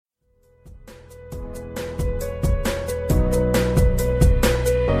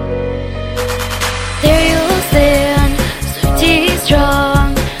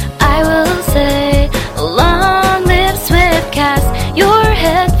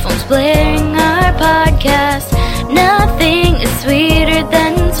headphones blaring our podcast. Nothing is sweeter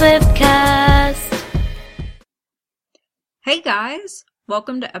than Swiftcast. Hey guys,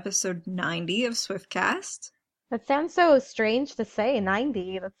 welcome to episode 90 of Swiftcast. That sounds so strange to say,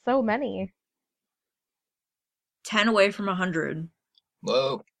 90. That's so many. 10 away from 100.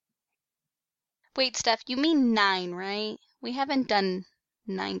 Whoa. Wait, Steph, you mean 9, right? We haven't done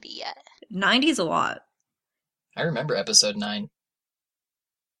 90 yet. 90's a lot. I remember episode 9.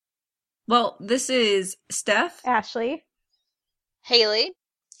 Well, this is Steph. Ashley. Haley?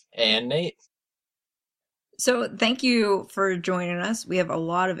 And Nate. So thank you for joining us. We have a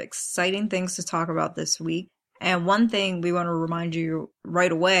lot of exciting things to talk about this week. And one thing we want to remind you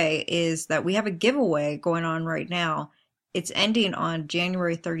right away is that we have a giveaway going on right now. It's ending on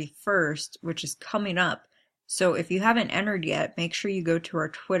January 31st, which is coming up. So if you haven't entered yet, make sure you go to our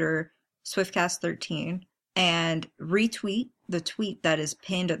Twitter, Swiftcast13, and retweet the tweet that is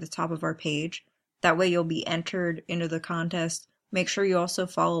pinned at the top of our page. That way you'll be entered into the contest. Make sure you also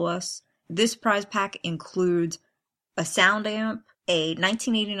follow us. This prize pack includes a sound amp, a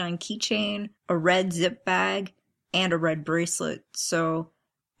 1989 keychain, a red zip bag, and a red bracelet. So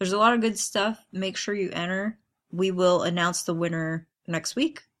there's a lot of good stuff. Make sure you enter. We will announce the winner next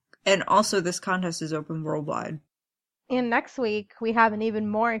week. And also this contest is open worldwide. And next week, we have an even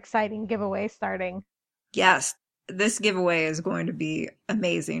more exciting giveaway starting. Yes, this giveaway is going to be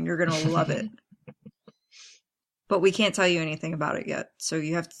amazing. You're going to love it. But we can't tell you anything about it yet, so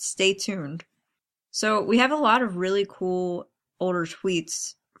you have to stay tuned. So we have a lot of really cool older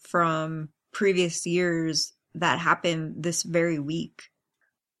tweets from previous years that happened this very week.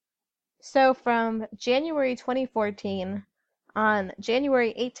 So from January 2014, on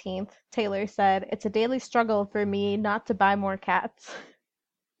January 18th, Taylor said, "It's a daily struggle for me not to buy more cats."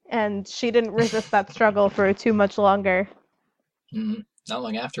 And she didn't resist that struggle for too much longer. Not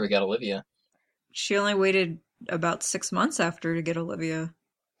long after we got Olivia. She only waited about 6 months after to get Olivia.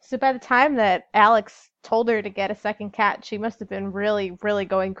 So by the time that Alex told her to get a second cat, she must have been really, really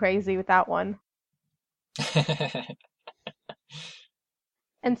going crazy with that one.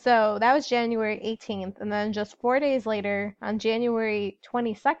 And so that was January 18th. And then just 4 days later, on January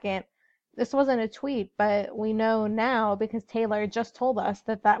 22nd, this wasn't a tweet, but we know now because Taylor just told us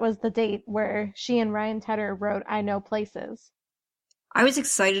that that was the date where she and Ryan Tedder wrote I Know Places. I was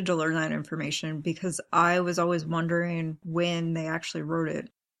excited to learn that information because I was always wondering when they actually wrote it.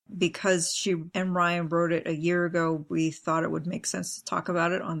 Because she and Ryan wrote it a year ago, we thought it would make sense to talk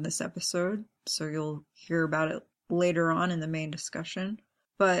about it on this episode. So you'll hear about it later on in the main discussion.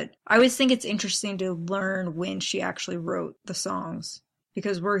 But I always think it's interesting to learn when she actually wrote the songs,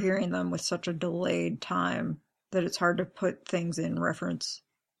 because we're hearing them with such a delayed time that it's hard to put things in reference.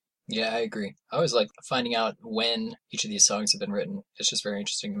 Yeah, I agree. I always like finding out when each of these songs have been written. It's just very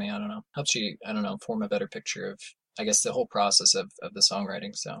interesting to me. I don't know. Helps you, form a better picture of, I guess, the whole process of the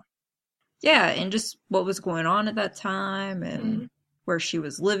songwriting. So yeah, and just what was going on at that time and where she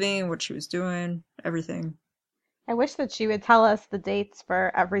was living, what she was doing, everything. I wish that she would tell us the dates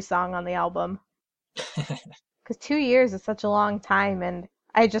for every song on the album. Because 2 years is such a long time, and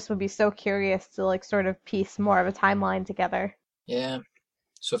I just would be so curious to sort of piece more of a timeline together. Yeah,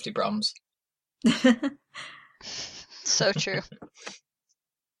 Swiftie problems. So true.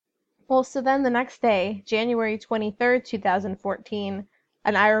 Well, so then the next day, January 23rd, 2014,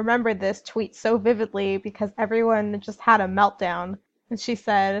 and I remember this tweet so vividly because everyone just had a meltdown. And she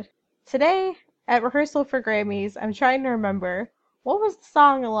said, "Today, at rehearsal for Grammys, I'm trying to remember, what was the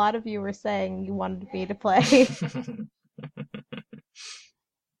song a lot of you were saying you wanted me to play?"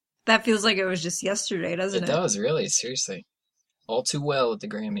 That feels like it was just yesterday, doesn't it? It does, really, seriously. All too well at the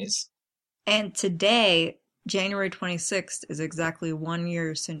Grammys. And today, January 26th, is exactly 1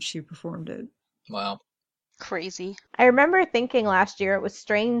 year since she performed it. Wow. Crazy. I remember thinking last year it was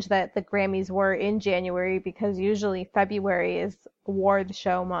strange that the Grammys were in January because usually February is award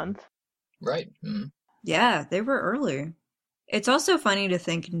show month. Right. Yeah, they were early. It's also funny to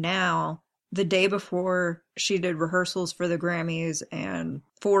think now, the day before she did rehearsals for the Grammys and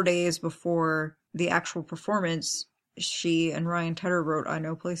 4 days before the actual performance, she and Ryan Tedder wrote I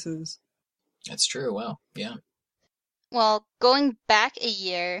Know Places. That's true. Wow. Yeah. Well, going back a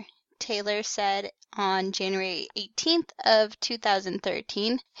year, Taylor said on January 18th of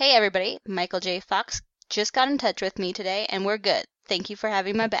 2013, "Hey everybody, Michael J. Fox just got in touch with me today and we're good. Thank you for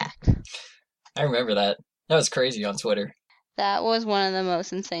having my back." I remember that. That was crazy on Twitter. That was one of the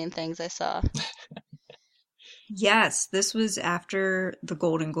most insane things I saw. Yes, this was after the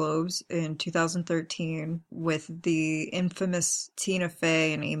Golden Globes in 2013 with the infamous Tina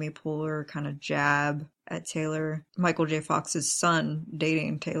Fey and Amy Poehler kind of jab at Taylor. Michael J. Fox's son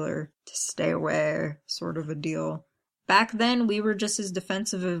dating Taylor to stay away, sort of a deal. Back then, we were just as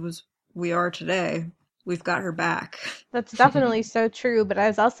defensive as we are today. We've got her back. That's definitely so true, but I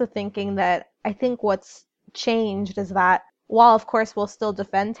was also thinking that I think what's changed is that while of course we'll still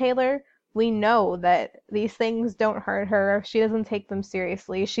defend Taylor, we know that these things don't hurt her. She doesn't take them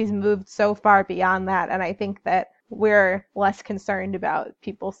seriously. She's moved so far beyond that, and I think that we're less concerned about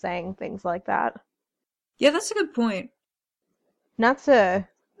people saying things like that. Yeah, that's a good point. Not to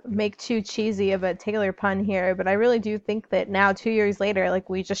make too cheesy of a Taylor pun here, but I really do think that now, 2 years later, like,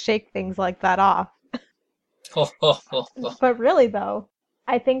 we just shake things like that off. But really, though,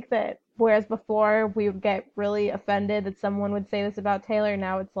 I think that whereas before we would get really offended that someone would say this about Taylor,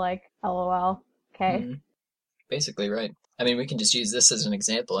 now it's like, LOL, okay. Mm-hmm. Basically, right. I mean, we can just use this as an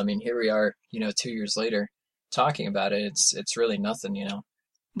example. I mean, here we are, 2 years later, talking about it. It's really nothing,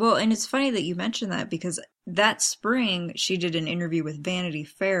 Well, and it's funny that you mentioned that because that spring she did an interview with Vanity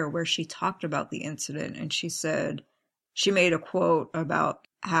Fair where she talked about the incident, and she said, she made a quote about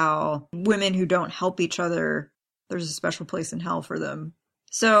how women who don't help each other, there's a special place in hell for them.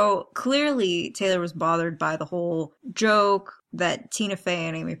 So clearly Taylor was bothered by the whole joke that Tina Fey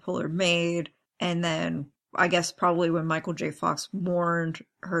and Amy Poehler made, and then I guess probably when Michael J. Fox warned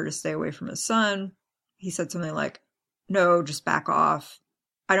her to stay away from his son, he said something like, no, just back off.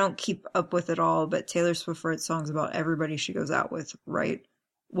 I don't keep up with it all, but Taylor Swift writes songs about everybody she goes out with, right?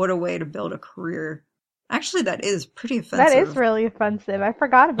 What a way to build a career. Actually, that is pretty offensive. That is really offensive. I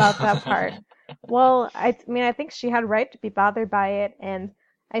forgot about that part. Well, I mean, I think she had a right to be bothered by it, and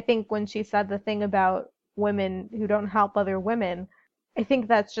I think when she said the thing about women who don't help other women, I think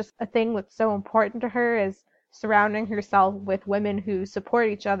that's just a thing that's so important to her, is surrounding herself with women who support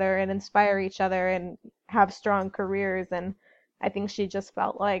each other and inspire each other and have strong careers. And I think she just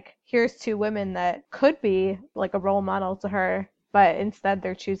felt like, here's two women that could be like a role model to her, but instead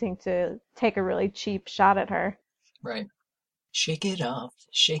they're choosing to take a really cheap shot at her. Right. Shake it off,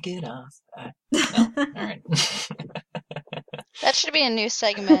 shake it off. No? All right. That should be a new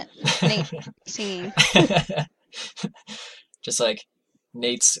segment. Nate singing. Just like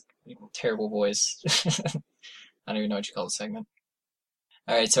Nate's terrible voice. I don't even know what you call the segment.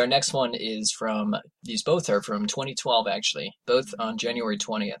 All right, so our next one is these both are from 2012, actually, both on January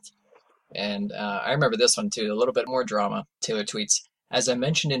 20th. And I remember this one, too, a little bit more drama. Taylor tweets, as I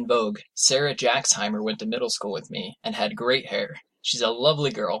mentioned in Vogue, Sarah Jacksheimer went to middle school with me and had great hair. She's a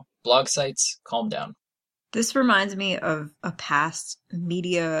lovely girl. Blog sites, calm down. This reminds me of a past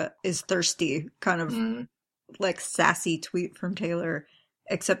media is thirsty kind of like sassy tweet from Taylor,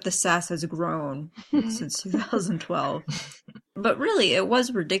 except the sass has grown since 2012. But really, it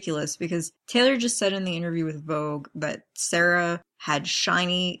was ridiculous because Taylor just said in the interview with Vogue that Sarah had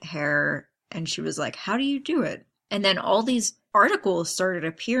shiny hair, and she was like, how do you do it? And then all these articles started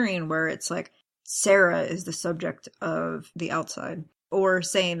appearing where it's like, Sarah is the subject of The Outside, or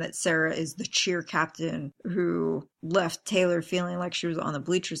saying that Sarah is the cheer captain who left Taylor feeling like she was on the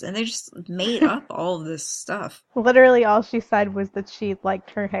bleachers. And they just made up all of this stuff. Literally all she said was that she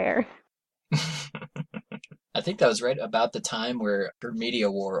liked her hair. I think that was right about the time where her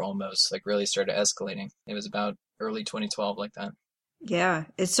media war almost really started escalating. It was about early 2012, like that. Yeah,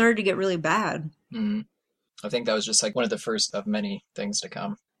 it started to get really bad. Mm-hmm. I think that was just one of the first of many things to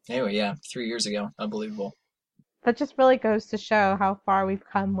come. Anyway, yeah, 3 years ago. Unbelievable. That just really goes to show how far we've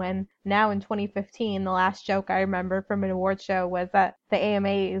come when now in 2015, the last joke I remember from an award show was at the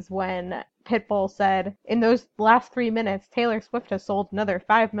AMAs when Pitbull said, in those last 3 minutes, Taylor Swift has sold another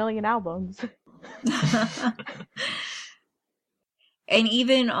 5 million albums. And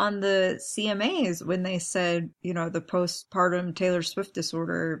even on the CMAs, when they said, the postpartum Taylor Swift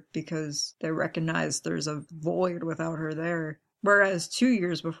disorder, because they recognized there's a void without her there. Whereas 2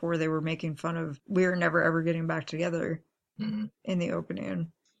 years before, they were making fun of We're Never Ever Getting Back Together in the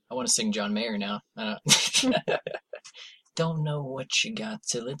opening. I want to sing John Mayer now. I don't, don't know what you got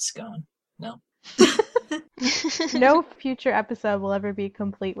till it's gone. No. No future episode will ever be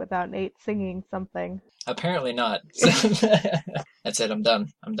complete without Nate singing something. Apparently not. That's it. I'm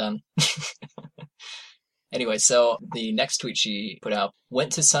done. Anyway, so the next tweet she put out,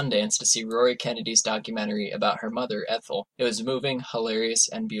 went to Sundance to see Rory Kennedy's documentary about her mother, Ethel. It was moving, hilarious,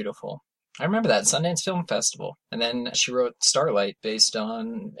 and beautiful. I remember that, Sundance Film Festival. And then she wrote Starlight based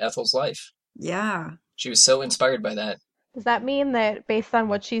on Ethel's life. Yeah. She was so inspired by that. Does that mean that based on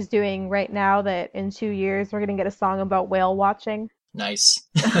what she's doing right now, that in 2 years we're going to get a song about whale watching? Nice.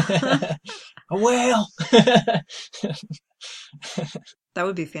 A whale! That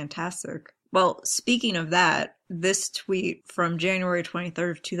would be fantastic. Well, speaking of that, this tweet from January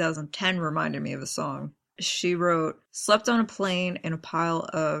 23rd of 2010 reminded me of a song. She wrote, slept on a plane in a pile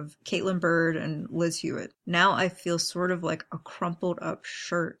of Caitlin Bird and Liz Hewitt. Now I feel sort of like a crumpled up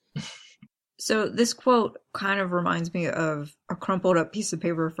shirt. So this quote kind of reminds me of a crumpled up piece of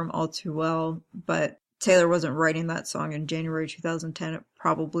paper from All Too Well, but Taylor wasn't writing that song in January 2010. It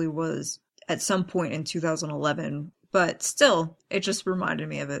probably was at some point in 2011, but still, it just reminded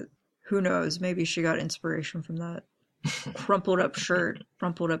me of it. Who knows? Maybe she got inspiration from that. Crumpled up shirt,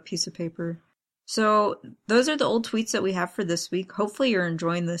 crumpled up piece of paper. So those are the old tweets that we have for this week. Hopefully you're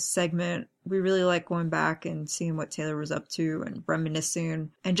enjoying this segment. We really like going back and seeing what Taylor was up to and reminiscing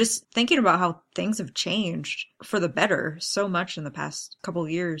and just thinking about how things have changed for the better so much in the past couple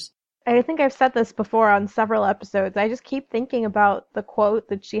of years. I think I've said this before on several episodes. I just keep thinking about the quote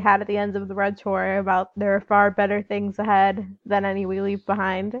that she had at the end of the Red Tour about there are far better things ahead than any we leave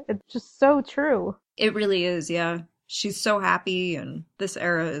behind. It's just so true. It really is, yeah. She's so happy, and this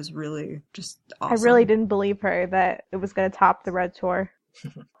era is really just awesome. I really didn't believe her that it was going to top the Red Tour.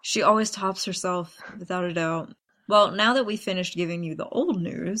 She always tops herself, without a doubt. Well, now that we finished giving you the old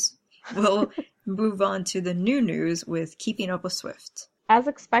news, we'll move on to the new news with Keeping Up with Swift. As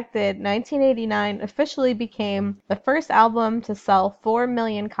expected, 1989 officially became the first album to sell 4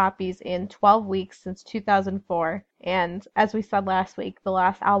 million copies in 12 weeks since 2004. And as we said last week, the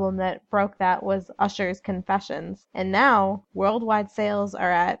last album that broke that was Usher's Confessions. And now, worldwide sales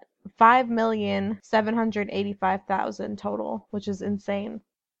are at 5,785,000 total, which is insane.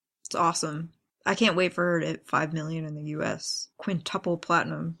 It's awesome. I can't wait for her to hit 5 million in the US. Quintuple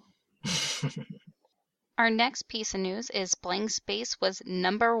platinum. Our next piece of news is Blank Space was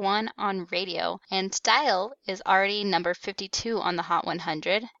 #1 on radio, and Style is already number 52 on the Hot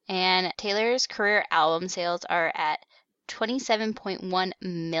 100, and Taylor's career album sales are at 27.1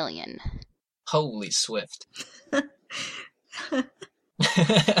 million. Holy Swift.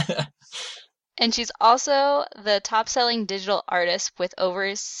 And she's also the top-selling digital artist with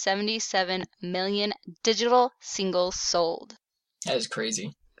over 77 million digital singles sold. That is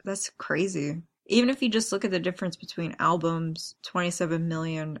crazy. That's crazy. Even if you just look at the difference between albums, 27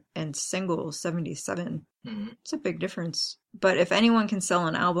 million, and singles, 77, It's a big difference. But if anyone can sell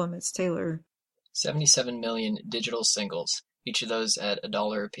an album, it's Taylor. 77 million digital singles, each of those at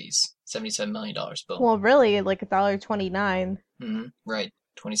 $1 a piece. $77 million. Boom. Well, really, like $1.29. Right.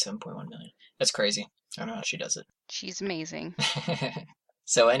 27.1 million. That's crazy. I don't know how she does it. She's amazing.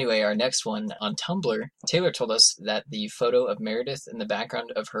 So anyway, our next one on Tumblr, Taylor told us that the photo of Meredith in the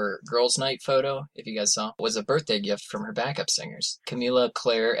background of her girls' night photo, if you guys saw, was a birthday gift from her backup singers. Camila,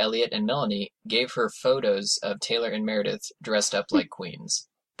 Claire, Elliot, and Melanie gave her photos of Taylor and Meredith dressed up like queens.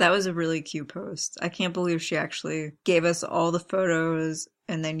 That was a really cute post. I can't believe she actually gave us all the photos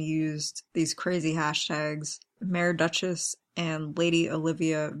and then used these crazy hashtags, Mayor Duchess and Lady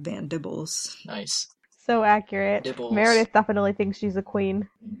Olivia Van Dibbles. Nice. So accurate. Dibbles. Meredith definitely thinks she's a queen.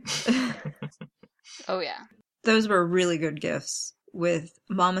 Oh, yeah. Those were really good gifts, with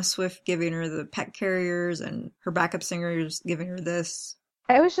Mama Swift giving her the pet carriers and her backup singers giving her this.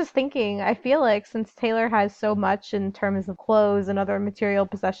 I was just thinking, I feel like since Taylor has so much in terms of clothes and other material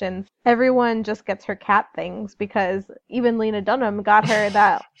possessions, everyone just gets her cat things, because even Lena Dunham got her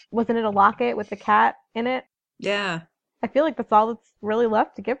that, wasn't it a locket with the cat in it? Yeah. I feel like that's all that's really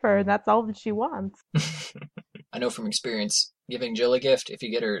left to give her, and that's all that she wants. I know from experience, giving Jill a gift, if you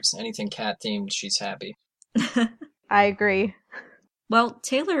get her anything cat-themed, she's happy. I agree. Well,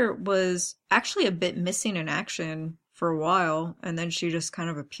 Taylor was actually a bit missing in action for a while, and then she just kind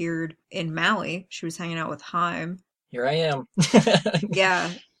of appeared in Maui. She was hanging out with Haim. Here I am.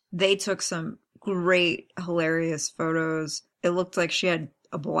 Yeah, they took some great, hilarious photos. It looked like she had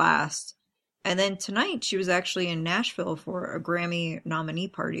a blast. And then tonight, she was actually in Nashville for a Grammy nominee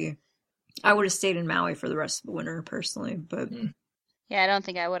party. I would have stayed in Maui for the rest of the winter, personally, but... Yeah, I don't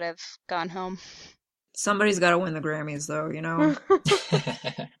think I would have gone home. Somebody's got to win the Grammys, though, you know?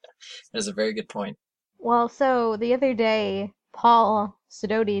 That is a very good point. Well, so the other day, Paul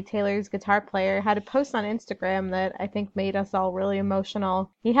Sidoti, Taylor's guitar player, had a post on Instagram that I think made us all really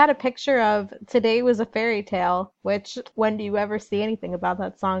emotional. He had a picture of Today Was a Fairy Tale, which, when do you ever see anything about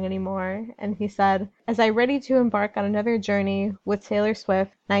that song anymore? And he said, as I ready to embark on another journey with Taylor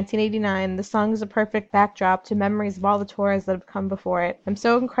Swift, 1989, the song is a perfect backdrop to memories of all the tours that have come before it. I'm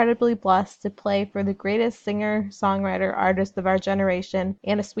so incredibly blessed to play for the greatest singer, songwriter, artist of our generation,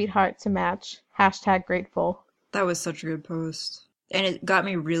 and a sweetheart to match. #grateful. That was such a good post. And it got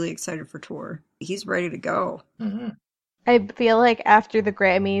me really excited for tour. He's ready to go. Mm-hmm. I feel like after the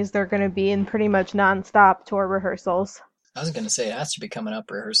Grammys, they're going to be in pretty much non-stop tour rehearsals. I was going to say, it has to be coming up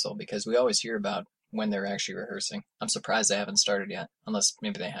rehearsal, because we always hear about when they're actually rehearsing. I'm surprised they haven't started yet, unless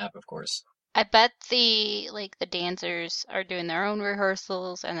maybe they have, of course. I bet the dancers are doing their own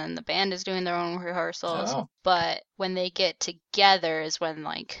rehearsals and then the band is doing their own rehearsals. Oh. But when they get together is when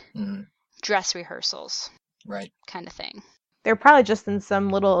Mhm. dress rehearsals Right. kind of thing. They're probably just in some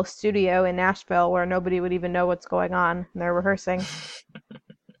little studio in Nashville where nobody would even know what's going on, and they're rehearsing.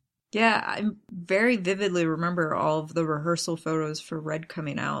 Yeah, I very vividly remember all of the rehearsal photos for Red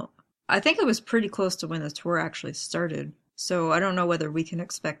coming out. I think it was pretty close to when the tour actually started. So I don't know whether we can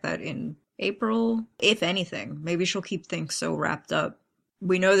expect that in April. If anything, maybe she'll keep things so wrapped up.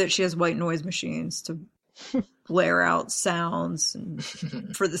 We know that she has white noise machines to blare out sounds and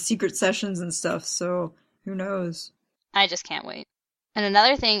for the secret sessions and stuff, so who knows? I just can't wait. And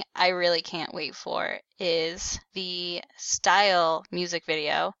another thing I really can't wait for is the Style music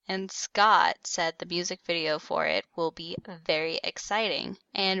video. And Scott said the music video for it will be very exciting.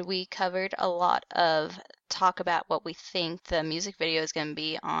 And we covered a lot of talk about what we think the music video is going to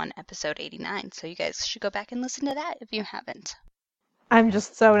be on episode 89. So you guys should go back and listen to that if you haven't. I'm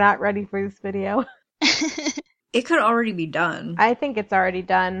just so not ready for this video. It could already be done. I think it's already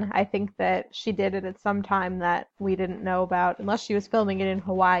done. I think that she did it at some time that we didn't know about. Unless she was filming it in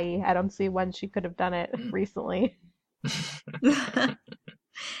Hawaii, I don't see when she could have done it recently.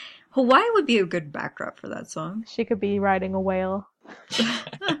 Hawaii would be a good backdrop for that song. She could be riding a whale.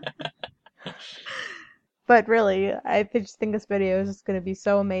 But really, I just think this video is just going to be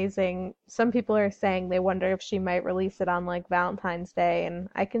so amazing. Some people are saying they wonder if she might release it on like Valentine's Day, and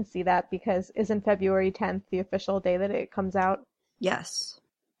I can see that because isn't February 10th the official day that it comes out? Yes.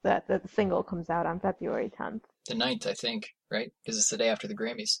 That the single comes out on February 10th. The 9th, I think, right? Because it's the day after the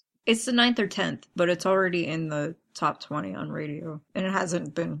Grammys. It's the 9th or 10th, but it's already in the top 20 on radio, and it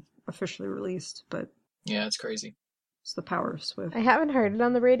hasn't been officially released, but Yeah, it's crazy. it's the power of Swift. I haven't heard it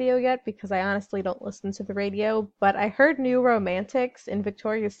on the radio yet because I honestly don't listen to the radio, but I heard New Romantics in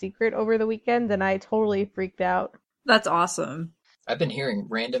Victoria's Secret over the weekend and I totally freaked out. That's awesome. I've been hearing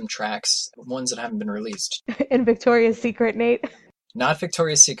random tracks, ones that haven't been released. In Victoria's Secret, Nate. Not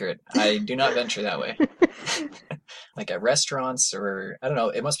Victoria's Secret. I do not venture that way. Like at restaurants or, I don't know,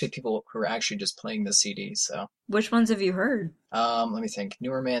 it must be people who are actually just playing the CD, so. Which ones have you heard? Let me think.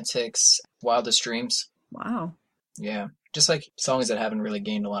 New Romantics, Wildest Dreams. Wow. Yeah, just like songs that haven't really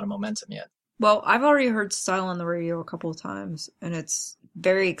gained a lot of momentum yet. Well, I've already heard Style on the radio a couple of times, and it's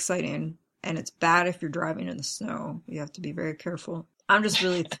very exciting, and it's bad if you're driving in the snow. You have to be very careful. I'm just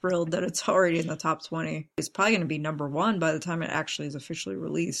really thrilled that it's already in the top 20. It's probably going to be number 1 by the time it actually is officially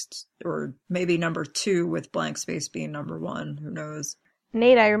released, or maybe number 2 with Blank Space being number 1. Who knows?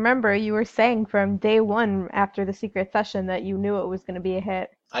 Nate, I remember you were saying from day one after the secret session that you knew it was going to be a hit.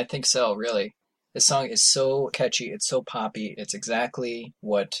 I think so, really. This song is so catchy, it's so poppy, it's exactly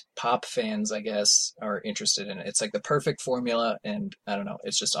what pop fans, I guess, are interested in. It's like the perfect formula, and I don't know,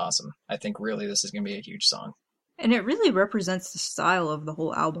 it's just awesome. I think really this is going to be a huge song. And it really represents the style of the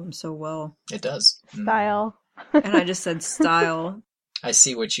whole album so well. It does. Style. And I just said style. I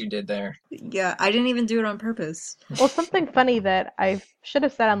see what you did there. Yeah, I didn't even do it on purpose. Well, something funny that I should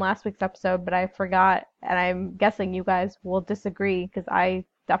have said on last week's episode, but I forgot, and I'm guessing you guys will disagree because I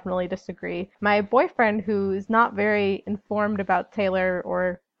definitely disagree. My boyfriend, who's not very informed about Taylor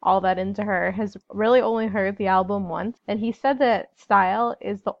or all that into her, has really only heard the album once, and he said that Style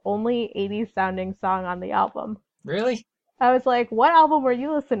is the only 80s sounding song on the album. Really? I was like, what album were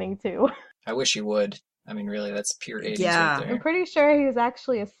you listening to? I wish you would. I mean, really, that's pure 80s Yeah. right I'm there. pretty sure he was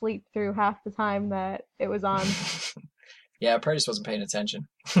actually asleep through half the time that it was on. Yeah, I probably just wasn't paying attention.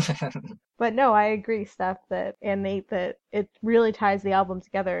 But no, I agree, Steph, and Nate, that it really ties the album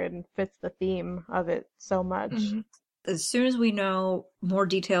together and fits the theme of it so much. Mhm. As soon as we know more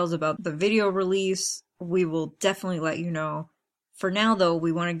details about the video release, we will definitely let you know. For now, though,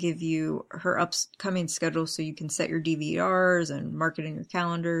 we want to give you her upcoming schedule so you can set your DVRs and mark it in your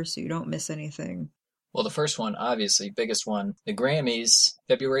calendar so you don't miss anything. Well, the first one, obviously, biggest one, the Grammys,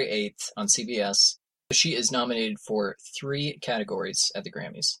 February 8th on CBS. She is nominated for 3 categories at the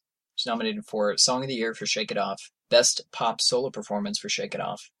Grammys. She's nominated for Song of the Year for Shake It Off, Best Pop Solo Performance for Shake It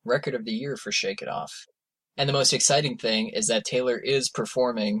Off, Record of the Year for Shake It Off. And the most exciting thing is that Taylor is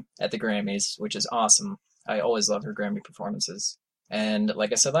performing at the Grammys, which is awesome. I always love her Grammy performances. And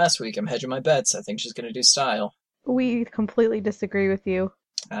like I said last week, I'm hedging my bets. I think she's going to do Style. We completely disagree with you.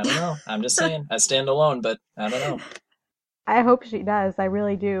 I don't know. I'm just saying. I stand alone, but I don't know. I hope she does. I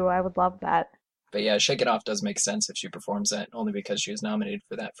really do. I would love that. But yeah, Shake It Off does make sense if she performs that, only because she was nominated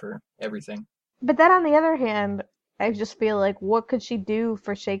for that for everything. But then on the other hand, I just feel like what could she do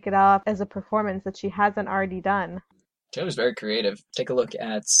for Shake It Off as a performance that she hasn't already done? Taylor's very creative. Take a look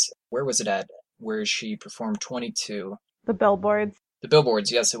at, where was it at? Where she performed 22. The billboards. The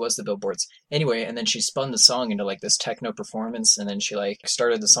billboards, yes, it was the billboards. Anyway, and then she spun the song into like this techno performance, and then she like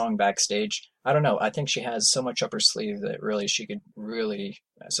started the song backstage. I don't know. I think she has so much up her sleeve that really she could really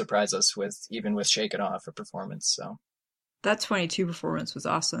surprise us with, even with Shake It Off, a performance. So That 22 performance was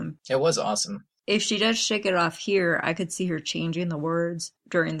awesome. it was awesome. If she does Shake It Off here, I could see her changing the words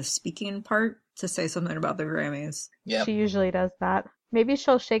during the speaking part to say something about the Grammys. Yeah. She usually does that. Maybe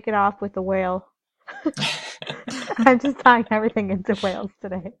she'll shake it off with the whale. I'm just tying everything into whales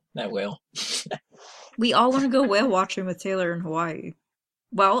today. That whale. We all want to go whale watching with Taylor in Hawaii.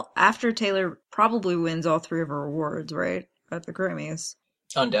 Well, after Taylor probably wins all 3 of her awards, right? At the Grammys.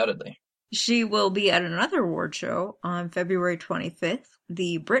 Undoubtedly. She will be at another award show on February 25th,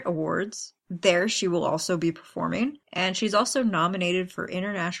 the Brit Awards. There she will also be performing, and she's also nominated for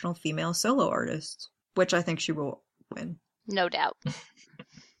International Female Solo Artist, which I think she will win. No doubt.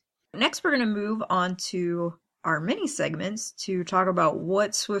 Next, we're going to move on to our mini segments to talk about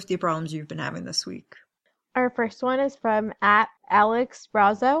what Swiftie problems you've been having this week. Our first one is from @Alex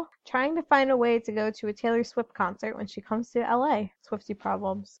Brazo, trying to find a way to go to a Taylor Swift concert when she comes to LA. Swiftie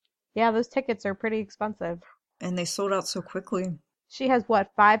problems. Yeah, those tickets are pretty expensive. And they sold out so quickly. She has,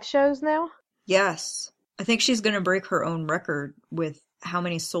 5 shows now? Yes. I think she's going to break her own record with how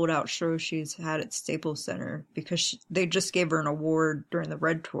many sold out shows she's had at Staples Center, because they just gave her an award during the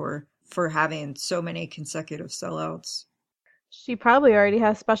Red Tour for having so many consecutive sellouts. She probably already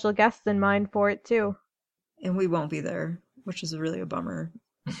has special guests in mind for it, too. And we won't be there, which is really a bummer.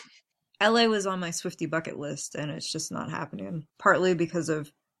 LA was on my Swiftie bucket list, and it's just not happening. Partly because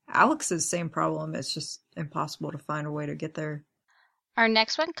of Alex's same problem. It's just impossible to find a way to get there. Our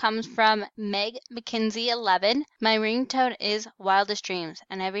next one comes from Meg McKinsey 11. My ringtone is Wildest Dreams,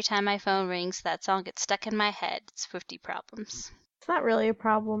 and every time my phone rings, that song gets stuck in my head. It's 50 problems. It's not really a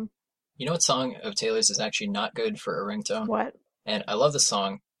problem. You know what song of Taylor's is actually not good for a ringtone? What? And I love the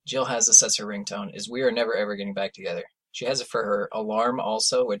song. Jill has this as her ringtone, is We Are Never Ever Getting Back Together. She has it for her alarm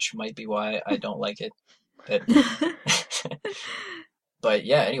also, which might be why I don't like it. But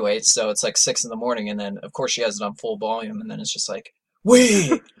yeah, anyway, so it's like 6 a.m, and then of course she has it on full volume, and then it's just like,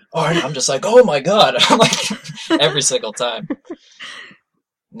 we are, I'm just like, oh my god. I'm like, every single time.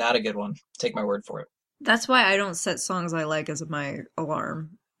 Not a good one. Take my word for it. That's why I don't set songs I like as my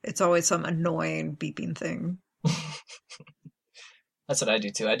alarm. It's always some annoying beeping thing. That's what I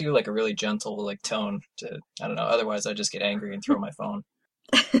do too. I do like a really gentle like tone to, I don't know, otherwise I just get angry and throw my phone.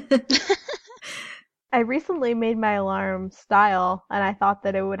 I recently made my alarm style, and I thought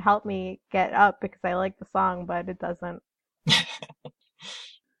that it would help me get up because I like the song, but it doesn't.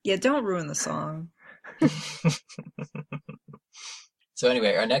 Yeah, don't ruin the song. So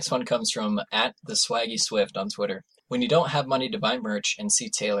anyway, our next one comes from @TheSwaggySwift on Twitter. When you don't have money to buy merch and see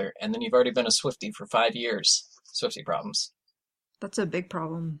Taylor, and then you've already been a Swiftie for 5 years. Swiftie problems. That's a big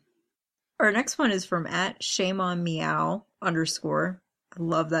problem. Our next one is from @ShameOnMeow_. I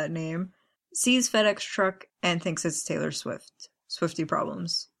love that name. Sees FedEx truck and thinks it's Taylor Swift. Swiftie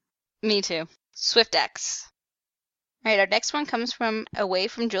problems. Me too. SwiftX. All right, our next one comes from Away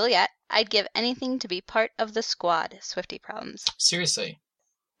from Juliet. I'd give anything to be part of the squad. Swiftie problems. Seriously.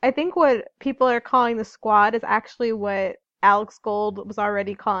 I think what people are calling the squad is actually what Alex Gold was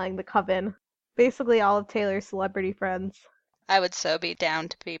already calling the coven. Basically all of Taylor's celebrity friends. I would so be down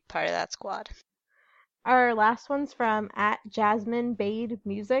to be part of that squad. Our last one's from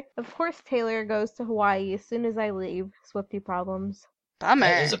 @JasmineBadeMusic. Of course Taylor goes to Hawaii as soon as I leave. Swiftie problems. Bummer.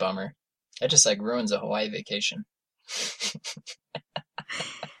 That is a bummer. That just like ruins a Hawaii vacation.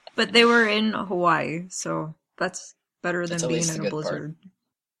 But they were in Hawaii, so that's better than That's at being least in the a good part. blizzard.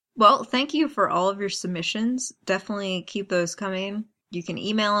 Well, thank you for all of your submissions. Definitely keep those coming. You can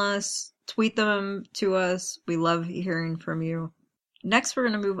email us, tweet them to us. We love hearing from you. Next, we're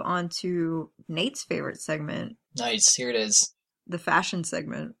going to move on to Nate's favorite segment, Nice, here it is. the fashion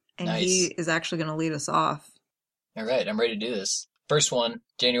segment. And Nice. he is actually going to lead us off. All right, I'm ready to do this. First one,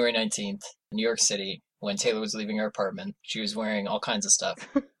 January 19th, New York City, when Taylor was leaving her apartment. She was wearing all kinds of stuff.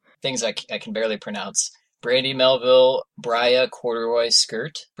 Things I can barely pronounce. Brandy Melville Braya corduroy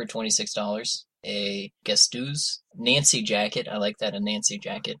skirt for $26. A Guestou's Nancy jacket. I like that, a Nancy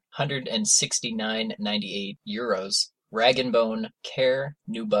jacket. €169.98. Rag & Bone Care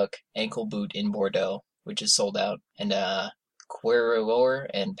Nubuck ankle boot in Bordeaux, which is sold out. And Querolor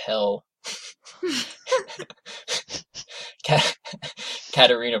and Pell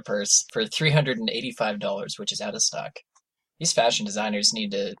Katarina purse for $385, which is out of stock. These fashion designers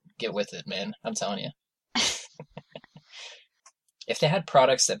need to get with it, man. I'm telling you. If they had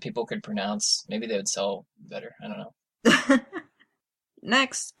products that people could pronounce, maybe they would sell better. I don't know.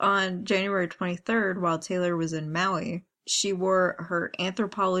 Next, on January 23rd, while Taylor was in Maui, she wore her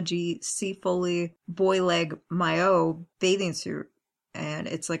Anthropologie Seafoley boy leg maillot bathing suit. And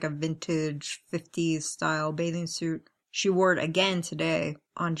it's like a vintage 50s style bathing suit. She wore it again today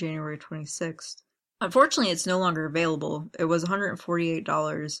on January 26th. Unfortunately, it's no longer available. It was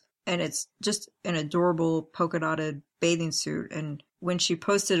 $148, and it's just an adorable polka dotted bathing suit. And when she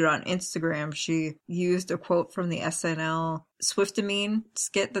posted it on Instagram, she used a quote from the SNL Swiftamine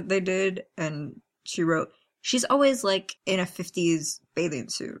skit that they did, and she wrote, "She's always like in a 50s bathing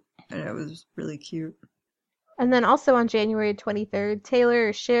suit," and it was really cute. And then also on January 23rd,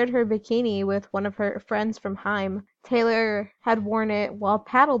 Taylor shared her bikini with one of her friends from Heim. Taylor had worn it while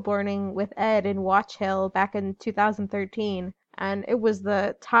paddleboarding with Ed in Watch Hill back in 2013, and it was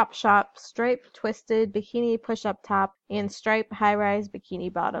the Topshop stripe twisted bikini push-up top and stripe high-rise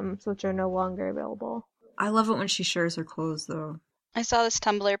bikini bottoms, which are no longer available. I love it when she shares her clothes, though. I saw this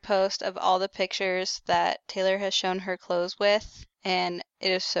Tumblr post of all the pictures that Taylor has shown her clothes with, and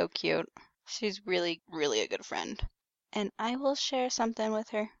it is so cute. She's really, really a good friend. And I will share something with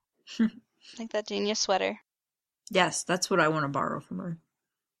her. Like that genius sweater. Yes, that's what I want to borrow from her.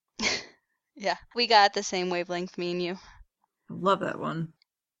 Yeah, we got the same wavelength, me and you. I love that one.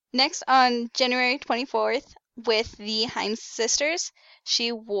 Next, on January 24th, with the Hines sisters,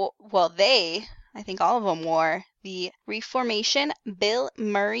 she wore, well, they, I think all of them wore, the Reformation Bill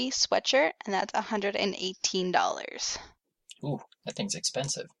Murray sweatshirt, and that's $118. Ooh, that thing's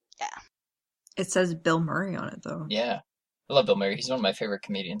expensive. Yeah. It says Bill Murray on it, though. Yeah. I love Bill Murray. He's one of my favorite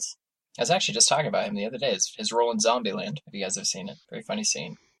comedians. I was actually just talking about him the other day. His role in Zombieland, if you guys have seen it. Very funny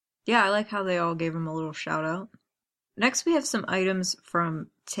scene. Yeah, I like how they all gave him a little shout out. Next, we have some items from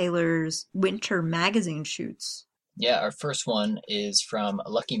Taylor's winter magazine shoots. Yeah, our first one is from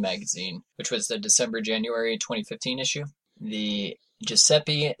Lucky Magazine, which was the December-January 2015 issue. The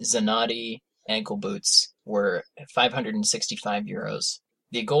Giuseppe Zanotti ankle boots were €565.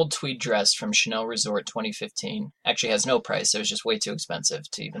 The gold tweed dress from Chanel Resort 2015 actually has no price. It was just way too expensive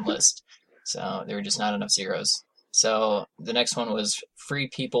to even list. So there were just not enough zeros. So the next one was Free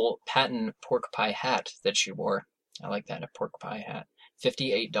People patent pork pie hat that she wore. I like that, a pork pie hat.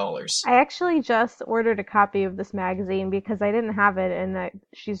 $58. I actually just ordered a copy of this magazine because I didn't have it, and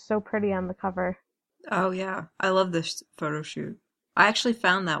she's so pretty on the cover. Oh, yeah. I love this photo shoot. I actually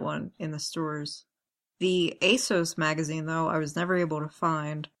found that one in the stores. The ASOS magazine, though, I was never able to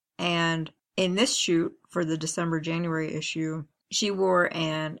find. And in this shoot, for the December-January issue, she wore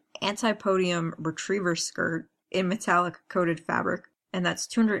an anti-podium retriever skirt in metallic coated fabric, and that's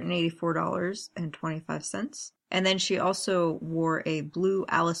 $284.25. And then she also wore a blue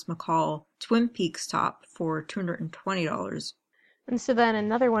Alice McCall Twin Peaks top for $220. And so then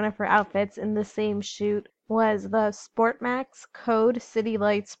another one of her outfits in the same shoot was the Sportmax Code City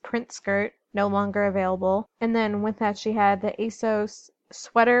Lights print skirt, no longer available. And then with that she had the ASOS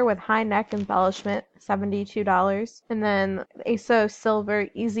sweater with high neck embellishment, $72. And then the ASOS silver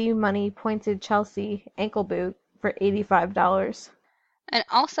Easy Money pointed Chelsea ankle boot for $85. And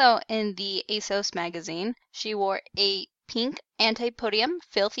also in the ASOS magazine, she wore a pink anti-podium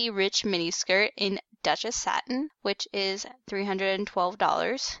filthy rich miniskirt in Duchess satin, which is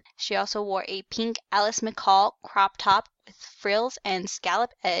 $312. She also wore a pink Alice McCall crop top with frills and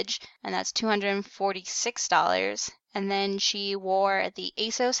scallop edge, and that's $246. And then she wore the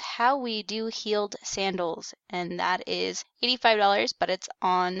ASOS How We Do heeled sandals, and that is $85, but it's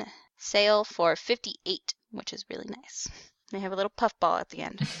on sale for $58, which is really nice. They have a little puffball at the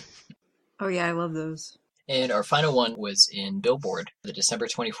end. Oh yeah, I love those. And our final one was in Billboard, the December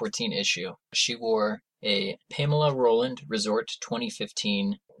 2014 issue. She wore a Pamela Roland Resort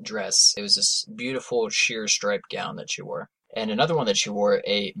 2015 dress. It was this beautiful sheer striped gown that she wore. And another one that she wore,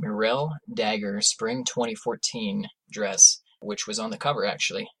 a Mirelle Dagger Spring 2014 dress, which was on the cover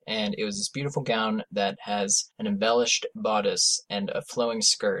actually. And it was this beautiful gown that has an embellished bodice and a flowing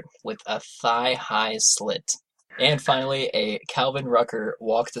skirt with a thigh-high slit. And finally, a Calvin Rucker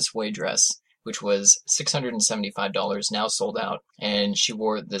Walk This Way dress, which was $675, now sold out. And she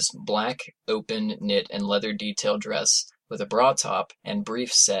wore this black open knit and leather detail dress with a bra top and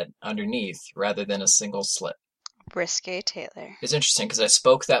brief set underneath rather than a single slit. Risque Taylor. It's interesting because I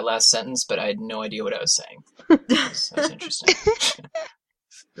spoke that last sentence, but I had no idea what I was saying. That was interesting.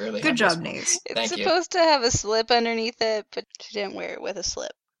 Really Good job, Nate. It's supposed to have a slip underneath it, but she didn't wear it with a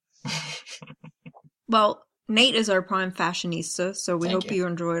slip. Well, Nate is our prime fashionista, so we Thank hope you. you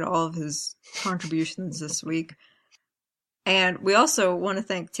enjoyed all of his contributions this week. And we also want to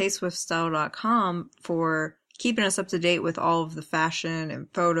thank TasteWithStyle.com for keeping us up to date with all of the fashion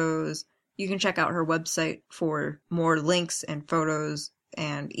and photos. You can check out her website for more links and photos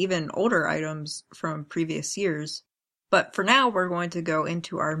and even older items from previous years. But for now, we're going to go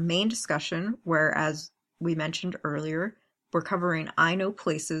into our main discussion, where, as we mentioned earlier, we're covering I Know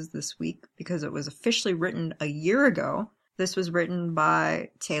Places this week because it was officially written a year ago. This was written by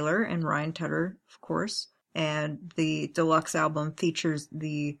Taylor and Ryan Tedder, of course, and the deluxe album features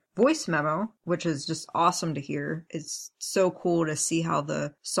the voice memo, which is just awesome to hear. It's so cool to see how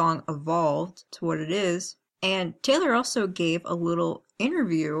the song evolved to what it is. And Taylor also gave a little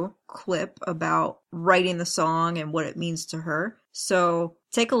interview clip about writing the song and what it means to her. So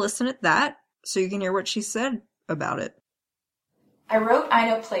take a listen at that so you can hear what she said about it. I wrote I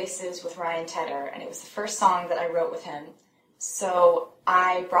Know Places with Ryan Tedder, and it was the first song that I wrote with him. So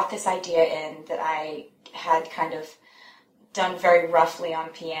I brought this idea in that I had kind of done very roughly on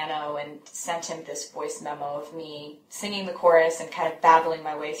piano and sent him this voice memo of me singing the chorus and kind of babbling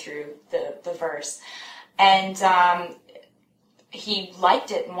my way through the verse. And he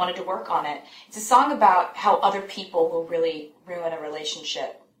liked it and wanted to work on it. It's a song about how other people will really ruin a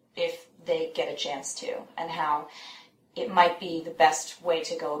relationship if they get a chance to, and how it might be the best way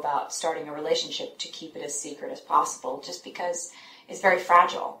to go about starting a relationship to keep it as secret as possible, just because it's very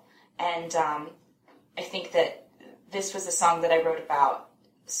fragile. And I think that this was a song that I wrote about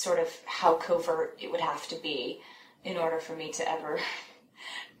sort of how covert it would have to be in order for me to ever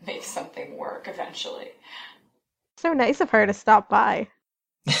make something work eventually. So nice of her to stop by.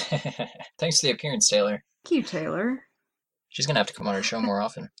 Thanks for the appearance, Taylor. Thank you, Taylor. She's going to have to come on our show more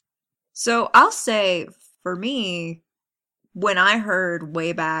often. So I'll say, for me, when I heard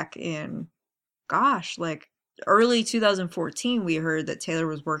way back in, like early 2014, we heard that Taylor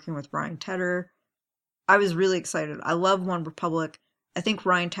was working with Ryan Tedder. I was really excited. I love One Republic. I think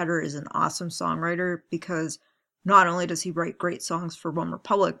Ryan Tedder is an awesome songwriter because not only does he write great songs for One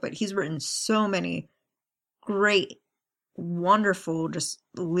Republic, but he's written so many great, wonderful, just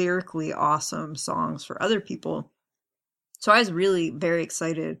lyrically awesome songs for other people. So I was really very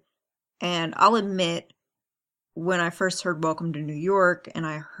excited. And I'll admit, when I first heard Welcome to New York and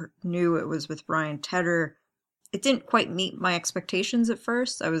I knew it was with Ryan Tedder, it didn't quite meet my expectations at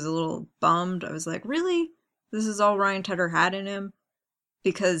first. I was a little bummed. I was like, really? This is all Ryan Tedder had in him?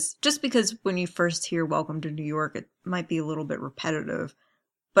 Because when you first hear Welcome to New York, it might be a little bit repetitive.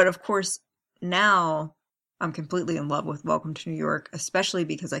 But of course, now I'm completely in love with Welcome to New York, especially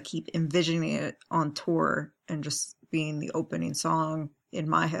because I keep envisioning it on tour and just being the opening song in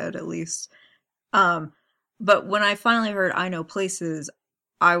my head, at least. But when I finally heard I Know Places,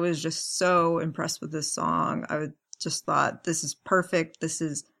 I was just so impressed with this song. I just thought, this is perfect.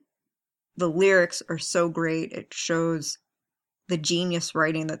 The lyrics are so great. It shows the genius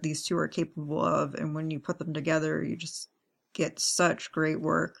writing that these two are capable of. And when you put them together, you just get such great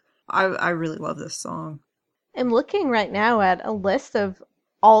work. I really love this song. I'm looking right now at a list of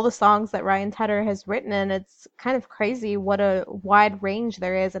all the songs that Ryan Tedder has written, and it's kind of crazy what a wide range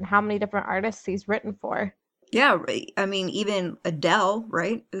there is and how many different artists he's written for. Yeah, I mean, even Adele,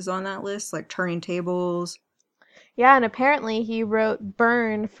 right, is on that list, like Turning Tables. Yeah, and apparently he wrote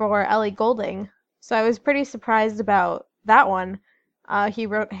Burn for Ellie Goulding, so I was pretty surprised about that one. He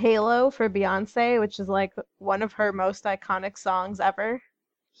wrote Halo for Beyonce, which is like one of her most iconic songs ever.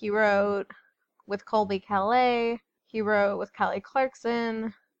 He wrote with Colby Calais. He wrote with Kelly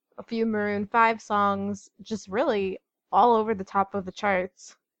Clarkson, a few Maroon 5 songs, just really all over the top of the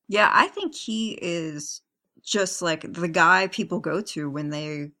charts. Yeah, I think he is just like the guy people go to when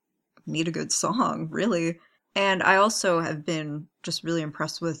they need a good song, really. And I also have been just really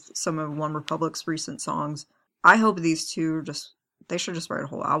impressed with some of One Republic's recent songs. I hope these two they should just write a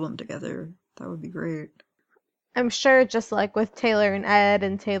whole album together. That would be great. I'm sure just like with Taylor and Ed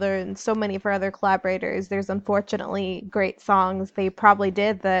and Taylor and so many of our other collaborators, there's unfortunately great songs they probably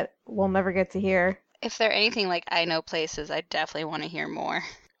did that we'll never get to hear. If they're anything like I Know Places, I definitely want to hear more.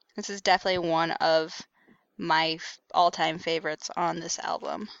 This is definitely one of my all-time favorites on this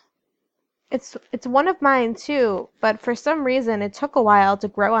album. It's one of mine too, but for some reason it took a while to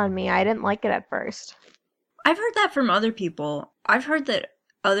grow on me. I didn't like it at first. I've heard that from other people. I've heard that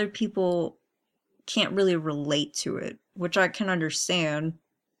other people can't really relate to it, which I can understand.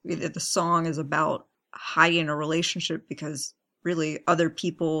 The song is about hiding a relationship because really other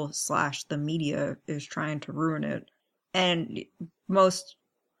people / the media is trying to ruin it. And most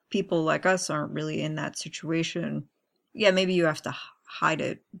people like us aren't really in that situation. Yeah, maybe you have to hide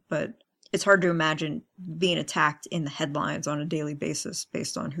it, but it's hard to imagine being attacked in the headlines on a daily basis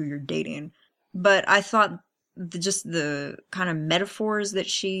based on who you're dating. But I thought just the kind of metaphors that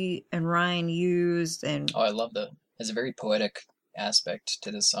she and Ryan used, and I love that. There's a very poetic aspect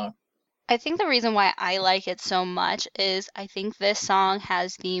to this song. I think the reason why I like it so much is I think this song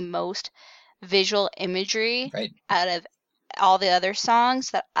has the most visual imagery Right. out of all the other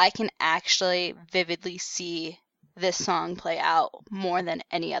songs that I can actually vividly see this song play out more than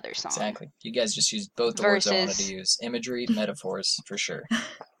any other song. Exactly. You guys just used both the words I wanted to Versus- use. Imagery, metaphors, for sure.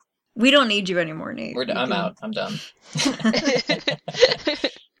 We don't need you anymore, Nate. I'm out. I'm done.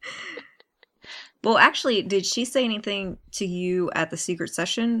 Well, actually, did she say anything to you at the secret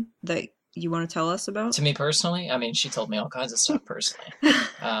session that you want to tell us about? To me personally, I mean, she told me all kinds of stuff personally.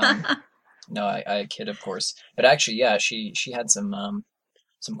 No, I kid, of course. But actually, yeah, she had some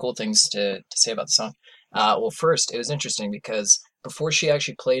cool things to say about the song. Well, first, it was interesting because before she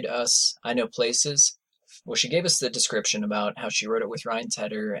actually played us I Know Places, well, she gave us the description about how she wrote it with Ryan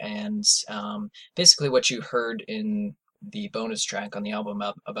Tedder and basically what you heard in the bonus track on the album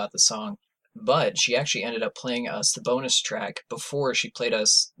about the song. But she actually ended up playing us the bonus track before she played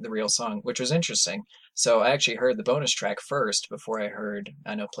us the real song, which was interesting. So I actually heard the bonus track first before I heard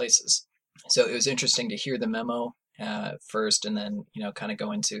I Know Places. So it was interesting to hear the memo first and then, kind of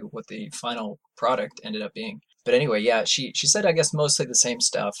go into what the final product ended up being. But anyway, yeah, she said, I guess, mostly the same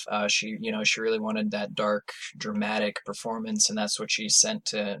stuff. She really wanted that dark, dramatic performance, and that's what she sent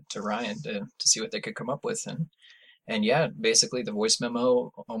to Ryan to see what they could come up with. And yeah, basically the voice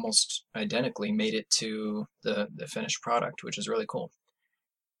memo almost identically made it to the finished product, which is really cool.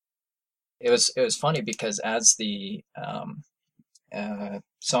 It was funny because as the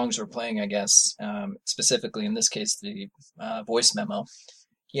songs were playing, I guess, specifically in this case, the voice memo,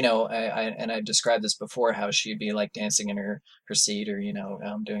 I described this before, how she'd be like dancing in her seat or,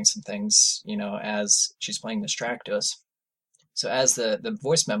 doing some things, as she's playing this track to us. So as the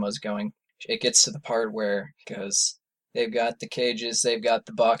voice memo is going, it gets to the part where it goes, they've got the cages, they've got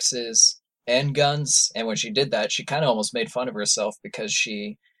the boxes and guns. And when she did that, she kind of almost made fun of herself because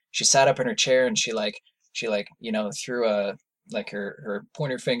she sat up in her chair and she threw her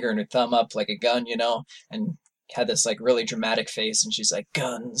pointer finger and her thumb up like a gun, and had this like really dramatic face, and she's like,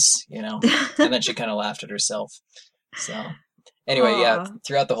 guns, and then she kind of laughed at herself. So anyway, yeah,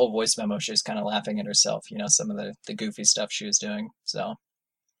 throughout the whole voice memo, she was kind of laughing at herself, some of the goofy stuff she was doing. So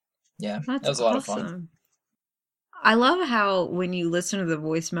yeah, that was a lot of fun. I love how when you listen to the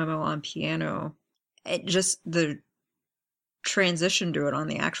voice memo on piano, it just the transition to it on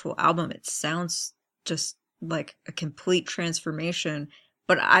the actual album, it sounds just like a complete transformation.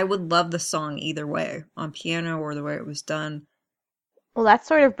 But I would love the song either way, on piano or the way it was done. Well, that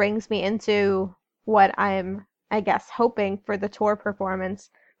sort of brings me into what I'm, I guess, hoping for the tour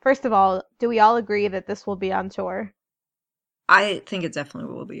performance. First of all, do we all agree that this will be on tour? I think it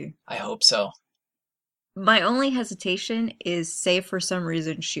definitely will be. I hope so. My only hesitation is, say for some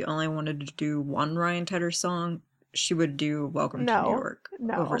reason she only wanted to do one Ryan Tedder song, she would do Welcome to New York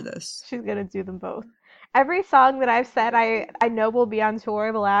over this. She's going to do them both. Every song that I've said I know will be on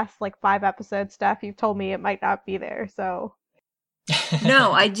tour, the last 5 episodes, Steph, you've told me it might not be there, so.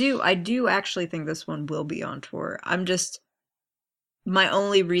 No, I do actually think this one will be on tour. My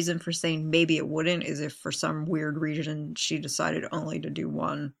only reason for saying maybe it wouldn't is if for some weird reason she decided only to do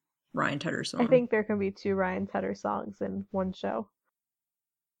one Ryan Tedder song. I think there can be 2 Ryan Tedder songs in one show.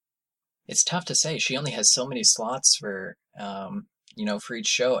 It's tough to say. She only has so many slots for for each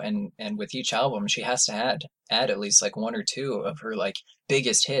show, and with each album she has to add at least 1 or 2 of her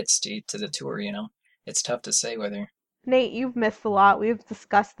biggest hits to the tour. It's tough to say whether. Nate, you've missed a lot. We've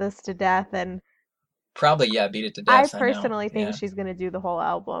discussed this to death, and probably beat it to death. I personally think she's going to do the whole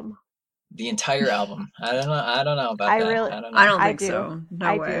album. The entire album. I don't know about that. I don't think so.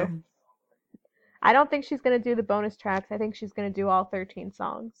 No way. I don't think she's going to do the bonus tracks. I think she's going to do all 13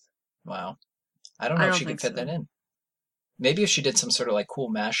 songs. Wow. I don't know if she could fit that in. Maybe if she did some sort of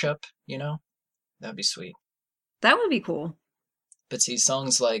cool mashup, that'd be sweet. That would be cool. But see,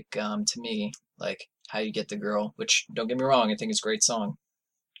 songs to me, How You Get the Girl, which, don't get me wrong, I think is a great song.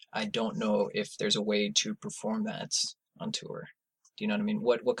 I don't know if there's a way to perform that on tour. Do you know what I mean?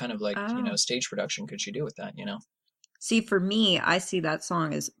 What kind of stage production could she do with that, See, for me, I see that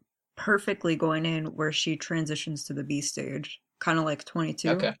song as perfectly going in where she transitions to the B stage, kind of like 22.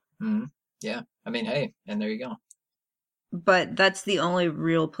 Okay. Mm-hmm. Yeah. I mean, hey, and there you go. But that's the only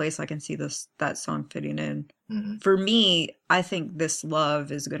real place I can see that song fitting in. Mm-hmm. For me, I think This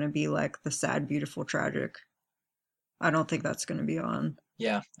Love is going to be the sad, beautiful, tragic. I don't think that's going to be on.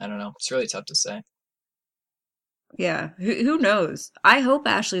 Yeah, I don't know. It's really tough to say. Yeah, who knows? I hope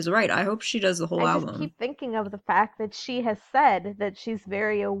Ashley's right. I hope she does the whole album. I just keep thinking of the fact that she has said that she's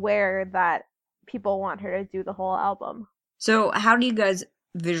very aware that people want her to do the whole album. So how do you guys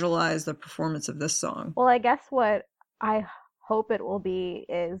visualize the performance of this song? Well, I guess what I hope it will be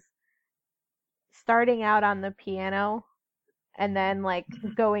is starting out on the piano and then like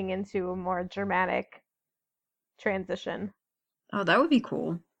going into a more dramatic transition. Oh, that would be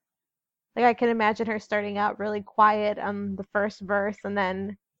cool. Like I can imagine her starting out really quiet on the first verse, and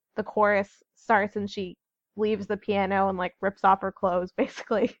then the chorus starts and she leaves the piano and like rips off her clothes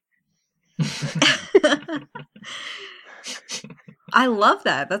basically. I love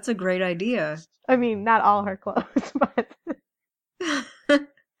that. That's a great idea. I mean, not all her clothes, but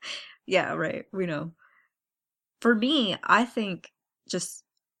Yeah, right. We know. For me, I think just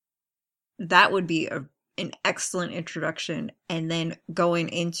that would be an excellent introduction. And then going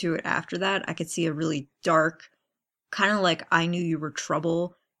into it after that, I could see a really dark, kind of like I Knew You Were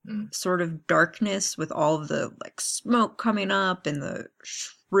Trouble sort of darkness with all of the like smoke coming up and the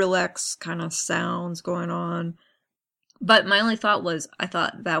Skrillex kind of sounds going on. But my only thought was I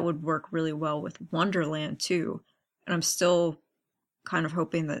thought that would work really well with Wonderland too. And I'm still kind of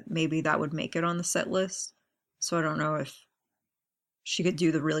hoping that maybe that would make it on the set list. So I don't know if she could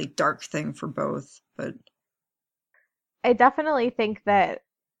do the really dark thing for both, but I definitely think that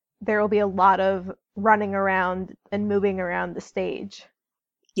there will be a lot of running around and moving around the stage.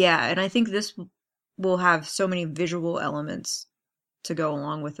 yeah, and I think this will have so many visual elements to go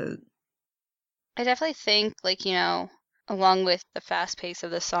along with it. I definitely think, like, you know, along with the fast pace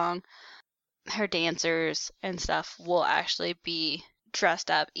of the song, her dancers and stuff will actually be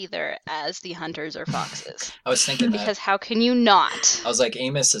dressed up either as the hunters or foxes. I was thinking that. Because how can you not? I was like,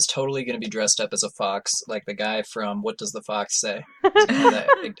 Amos is totally going to be dressed up as a fox, like the guy from What Does the Fox Say? He's gonna have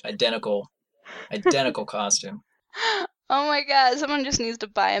that identical costume. Oh my god, someone just needs to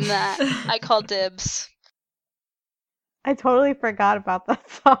buy him that. I call dibs. I totally forgot about that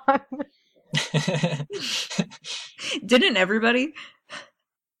song. Didn't everybody?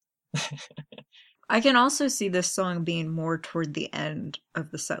 I can also see this song being more toward the end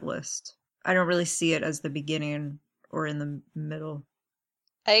of the set list. I don't really see it as the beginning or in the middle.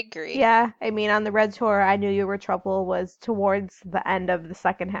 I agree. Yeah, I mean, on the Red Tour, I Knew You Were Trouble was towards the end of the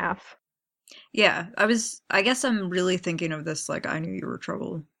second half. Yeah, I guess I'm really thinking of this like I Knew You Were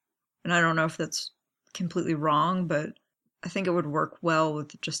Trouble. And I don't know if that's completely wrong, but I think it would work well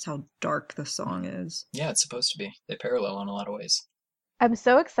with just how dark the song is. Yeah, it's supposed to be. They parallel in a lot of ways. I'm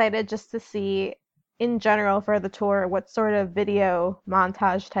so excited just to see, in general, for the tour, what sort of video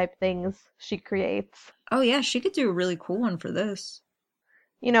montage type things she creates. Oh yeah, she could do a really cool one for this.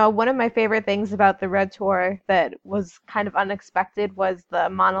 You know, one of my favorite things about the Red Tour that was kind of unexpected was the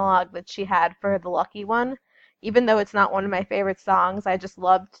monologue that she had for the Lucky One. Even though it's not one of my favorite songs, I just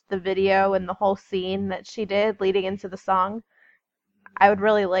loved the video and the whole scene that she did leading into the song. I would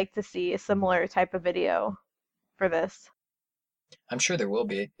really like to see a similar type of video for this. I'm sure there will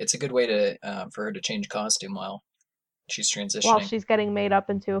be. It's a good way to for her to change costume while she's transitioning. While she's getting made up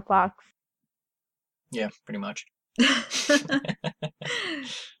into a fox. Yeah, pretty much.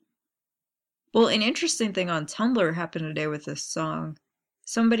 Well, an interesting thing on Tumblr happened today with this song.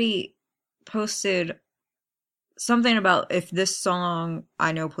 Somebody posted something about if this song,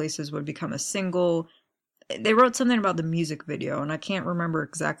 I Know Places, would become a single. They wrote something about the music video, and I can't remember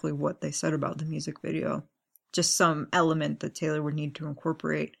exactly what they said about the music video. Just some element that Taylor would need to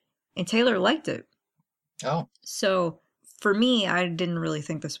incorporate. And Taylor liked it. Oh. So, for me, I didn't really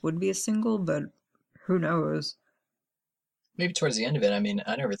think this would be a single, but who knows? Maybe towards the end of it. I mean,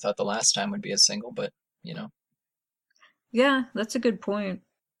 I never thought The Last Time would be a single, but, you know. Yeah, that's a good point.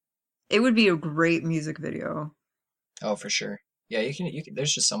 It would be a great music video. Oh, for sure. Yeah, you can.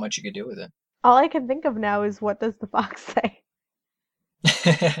 There's just so much you could do with it. All I can think of now is What Does the Fox Say?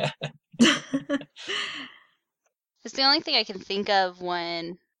 It's the only thing I can think of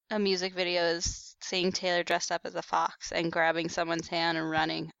when a music video is seeing Taylor dressed up as a fox and grabbing someone's hand and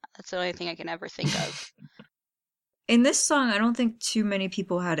running. That's the only thing I can ever think of. In this song, I don't think too many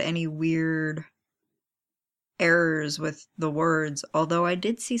people had any weird errors with the words, although I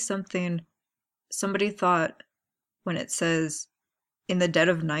did see something. Somebody thought when it says, "In the dead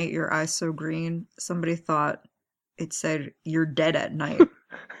of night, your eyes so green," somebody thought it said, "You're dead at night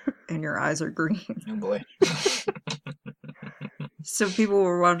and your eyes are green." Oh boy. So people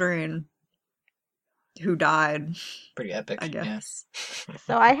were wondering who died. Pretty epic, I guess. Yeah.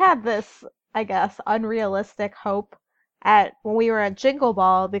 So I had this, I guess, unrealistic hope when we were at Jingle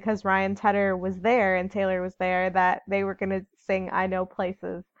Ball, because Ryan Tedder was there and Taylor was there, that they were going to sing I Know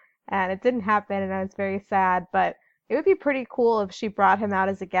Places. And it didn't happen, and I was very sad, but it would be pretty cool if she brought him out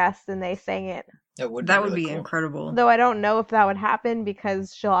as a guest and they sang it. That would That would really be cool. incredible. Though I don't know if that would happen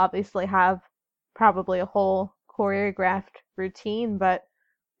because she'll obviously have probably a whole choreographed routine, but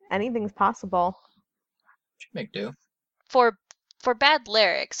anything's possible. Should make do. For bad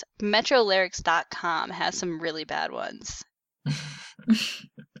lyrics, metrolyrics.com has some really bad ones.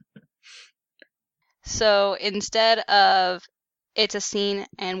 So instead of it's a scene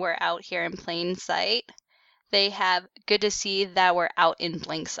and we're out here in plain sight, they have good to see that we're out in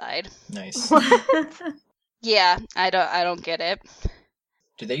blank side. Nice. Yeah, I don't get it.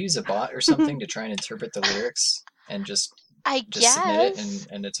 Do they use a bot or something to try and interpret the lyrics and just I submit it guess.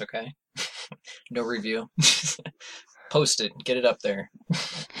 and it's okay? No review. Post it. Get it up there.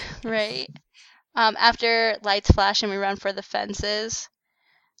 Right. After lights flash and we run for the fences,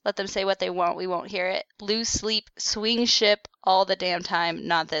 let them say what they want, we won't hear it. Lose sleep, swing ship all the damn time,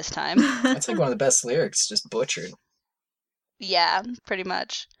 not this time. That's like one of the best lyrics, just butchered. Yeah, pretty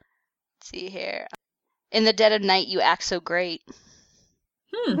much. Let's see here. In the dead of night, you act so great.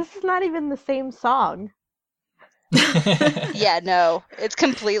 This is not even the same song. Yeah, no, it's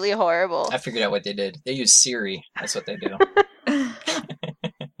completely horrible. I figured out what they did. They use Siri. That's what they do.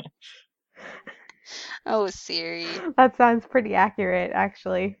 Oh, Siri. That sounds pretty accurate,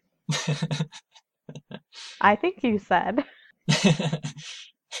 actually. I think you said.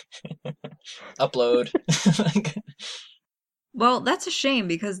 Upload. Well, that's a shame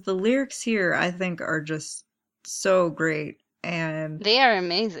because the lyrics here, I think, are just so great. And They are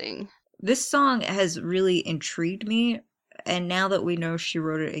amazing. this song has really intrigued me. And now that we know she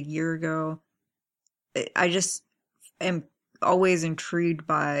wrote it a year ago, I just am always intrigued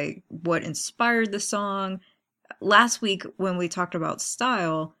by what inspired the song. Last week, when we talked about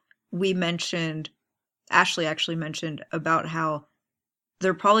style, Ashley actually mentioned about how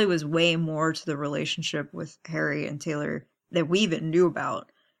there probably was way more to the relationship with Harry and Taylor that we even knew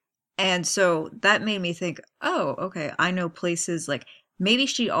about. And so that made me think, oh, okay, I know places like maybe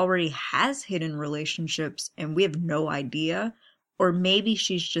she already has hidden relationships and we have no idea. Or maybe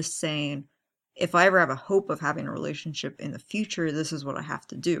she's just saying, if I ever have a hope of having a relationship in the future, this is what I have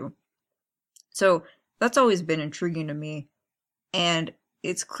to do. So that's always been intriguing to me. And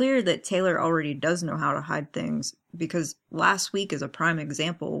it's clear that Taylor already does know how to hide things because last week is a prime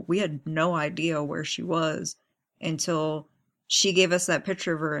example. We had no idea where she was until she gave us that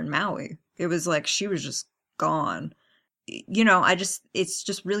picture of her in Maui. It was like she was just gone. You know, it's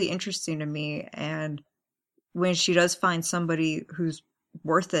just really interesting to me. And when she does find somebody who's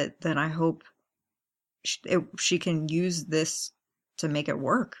worth it, then I hope she can use this to make it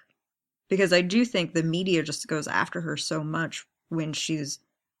work. Because I do think the media just goes after her so much when she's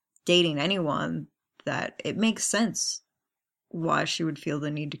dating anyone that it makes sense why she would feel the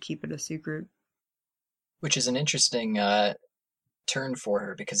need to keep it a secret. Which is an interesting turn for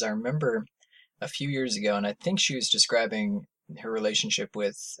her because I remember a few years ago, and I think she was describing her relationship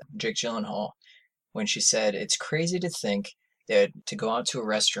with Jake Gyllenhaal when she said, it's crazy to think that to go out to a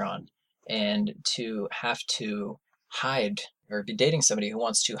restaurant and to have to hide or be dating somebody who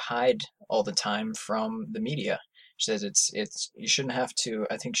wants to hide all the time from the media. She says it's you shouldn't have to,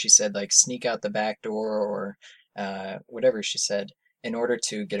 I think she said, like sneak out the back door or whatever she said in order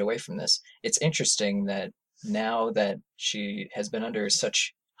to get away from this. It's interesting that now that she has been under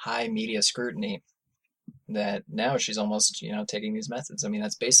such high media scrutiny that now she's almost, taking these methods. I mean,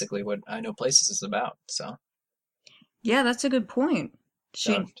 that's basically what I Know Places is about. So yeah, that's a good point.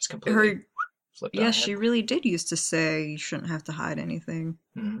 So just completely flipped on her she head. really did used to say you shouldn't have to hide anything.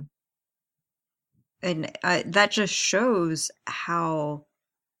 Mm-hmm. And that just shows how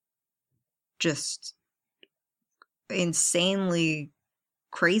just insanely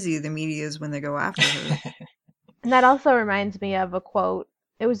crazy the media is when they go after her. And that also reminds me of a quote.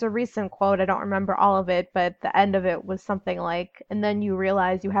 It was a recent quote. I don't remember all of it, but the end of it was something like, and then you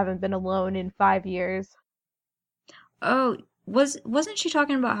realize you haven't been alone in 5 years. Oh, wasn't she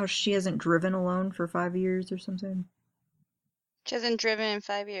talking about how she hasn't driven alone for 5 years or something? She hasn't driven in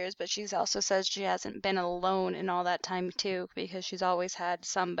 5 years, but she's also says she hasn't been alone in all that time too, because she's always had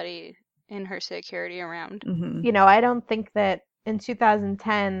somebody in her security around. Mm-hmm. I don't think that in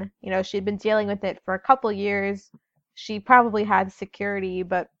 2010, she'd been dealing with it for a couple years. She probably had security,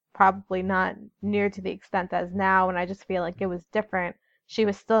 but probably not near to the extent as now. And I just feel like it was different. She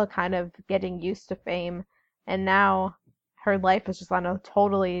was still kind of getting used to fame, and now her life is just on a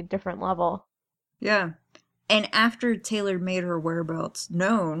totally different level. Yeah. And after Taylor made her whereabouts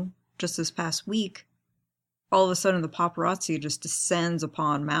known just this past week, all of a sudden the paparazzi just descends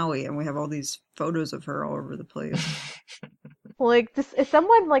upon Maui and we have all these photos of her all over the place. Like, is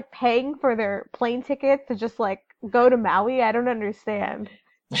someone like paying for their plane ticket to just like go to Maui? I don't understand.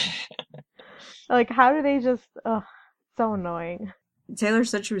 Like, how do they just, so annoying. Taylor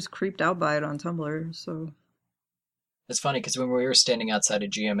said she was creeped out by it on Tumblr, so. It's funny because when we were standing outside of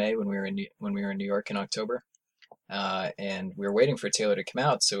GMA when we were in New York in October, and we were waiting for Taylor to come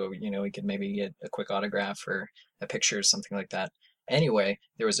out so, we could maybe get a quick autograph or a picture or something like that. Anyway,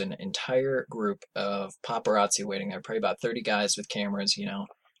 there was an entire group of paparazzi waiting there, probably about 30 guys with cameras,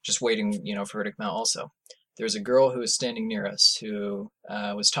 just waiting, for her to come out also. There was a girl who was standing near us who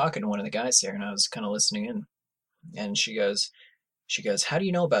was talking to one of the guys there, and I was kind of listening in. And she goes, how do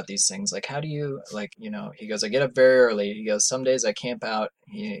you know about these things? Like, how do you, he goes, I get up very early. He goes, some days I camp out.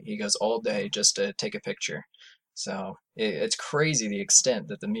 He goes all day just to take a picture. So it's crazy the extent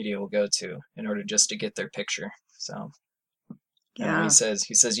that the media will go to in order just to get their picture. So Yeah. he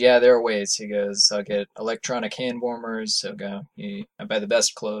says, yeah, there are ways. He goes, I'll get electronic hand warmers. So I buy the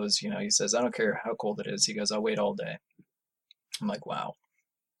best clothes. He says, I don't care how cold it is. He goes, I'll wait all day. I'm like, wow,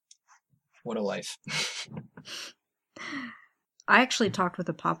 what a life. I actually talked with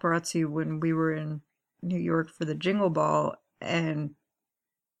a paparazzi when we were in New York for the Jingle Ball, and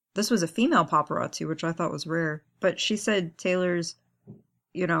this was a female paparazzi, which I thought was rare. But she said Taylor's,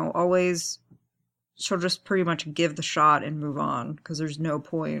 always, she'll just pretty much give the shot and move on because there's no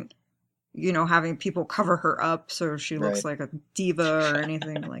point, having people cover her up so she looks like a diva or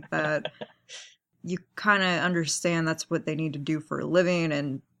anything like that. You kind of understand that's what they need to do for a living,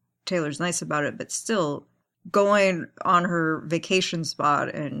 and Taylor's nice about it, but still going on her vacation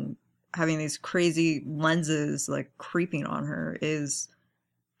spot and having these crazy lenses like creeping on her is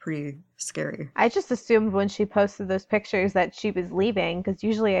pretty scary. I just assumed when she posted those pictures that she was leaving, because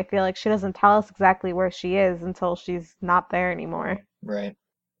usually I feel like she doesn't tell us exactly where she is until she's not there anymore. Right.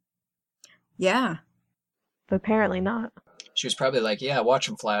 Yeah. But apparently not. She was probably like, yeah, watch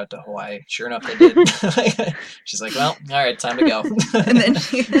them fly out to Hawaii. Sure enough, they did. She's like, well, all right, time to go. And then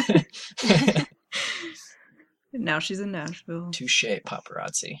now she's in Nashville. Touche,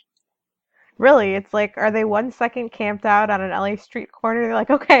 paparazzi. Really, it's like, are they 1 second camped out on an LA street corner? They're like,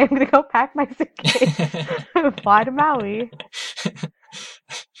 okay, I'm going to go pack my suitcase and fly to Maui.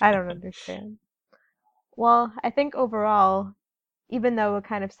 I don't understand. Well, I think overall, even though it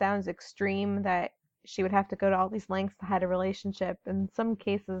kind of sounds extreme that she would have to go to all these lengths to have a relationship, in some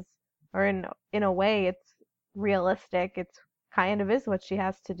cases, or in a way, it's realistic. It's kind of is what she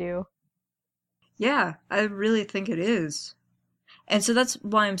has to do. Yeah, I really think it is. And so that's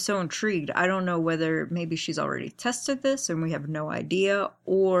why I'm so intrigued. I don't know whether maybe she's already tested this and we have no idea,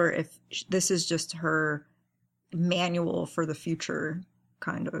 or if this is just her manual for the future,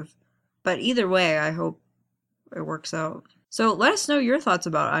 kind of. But either way, I hope it works out. So let us know your thoughts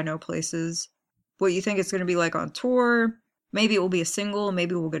about I Know Places, what you think it's going to be like on tour. Maybe it will be a single,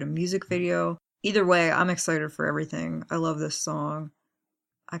 maybe we'll get a music video. Either way, I'm excited for everything. I love this song.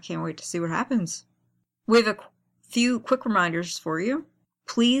 I can't wait to see what happens. We have a few quick reminders for you.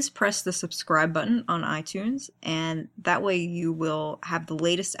 Please press the subscribe button on iTunes, and that way you will have the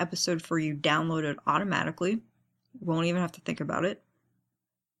latest episode for you downloaded automatically. You won't even have to think about it.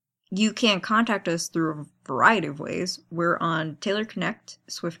 You can contact us through a variety of ways. We're on Taylor Connect,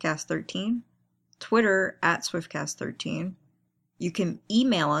 Swiftcast 13, Twitter at Swiftcast13. You can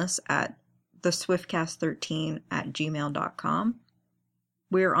email us at theswiftcast13@gmail.com.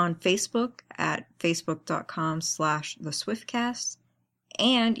 We're on Facebook at facebook.com/theswiftcast.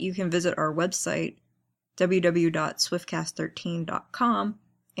 And you can visit our website, www.swiftcast13.com.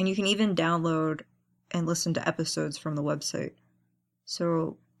 And you can even download and listen to episodes from the website.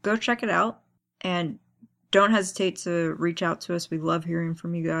 So go check it out. And don't hesitate to reach out to us. We love hearing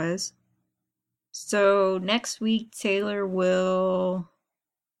from you guys. So next week, Taylor will...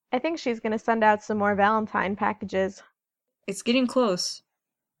 I think she's going to send out some more Valentine packages. It's getting close.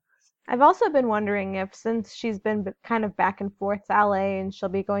 I've also been wondering if, since she's been kind of back and forth to LA and she'll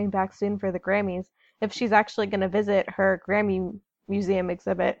be going back soon for the Grammys, if she's actually going to visit her Grammy Museum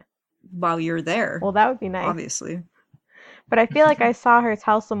exhibit. While you're there. Well, that would be nice. Obviously. But I feel like I saw her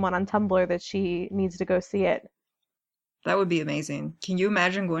tell someone on Tumblr that she needs to go see it. That would be amazing. Can you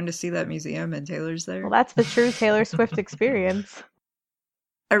imagine going to see that museum and Taylor's there? Well, that's the true Taylor Swift experience.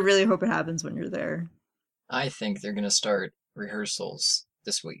 I really hope it happens when you're there. I think they're going to start rehearsals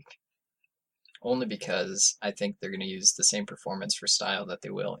this week. Only because I think they're going to use the same performance for Style that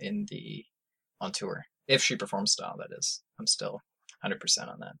they will on tour. If she performs Style, that is. I'm still 100%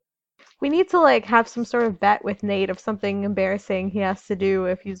 on that. We need to have some sort of bet with Nate of something embarrassing he has to do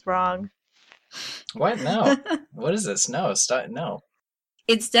if he's wrong. What? No. What is this? No. No.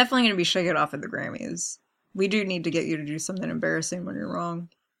 It's definitely going to be Shake It Off at the Grammys. We do need to get you to do something embarrassing when you're wrong.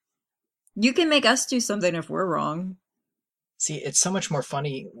 You can make us do something if we're wrong. See, it's so much more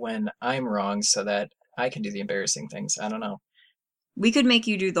funny when I'm wrong so that I can do the embarrassing things. I don't know. We could make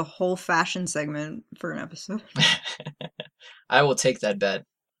you do the whole fashion segment for an episode. I will take that bet.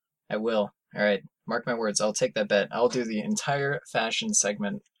 I will. All right. Mark my words, I'll take that bet. I'll do the entire fashion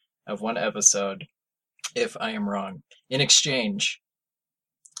segment of one episode if I am wrong. In exchange.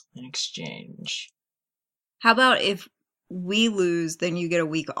 How about if we lose, then you get a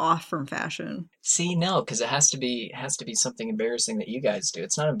week off from fashion? See, no, because it has to be something embarrassing that you guys do.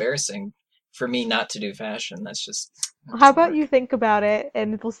 It's not embarrassing for me not to do fashion. That's just How about you think about it,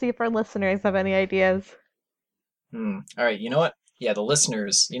 and we'll see if our listeners have any ideas. All right, you know what? Yeah, the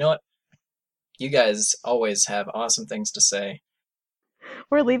listeners, you know what? You guys always have awesome things to say.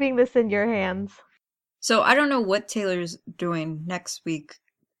 We're leaving this in your hands. So I don't know what Taylor's doing next week,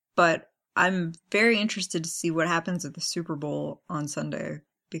 but I'm very interested to see what happens at the Super Bowl on Sunday,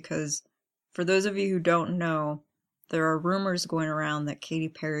 because for those of you who don't know, there are rumors going around that Katy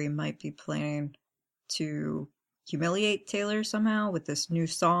Perry might be planning to humiliate Taylor somehow with this new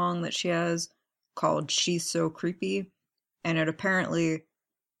song that she has called She's So Creepy, and it apparently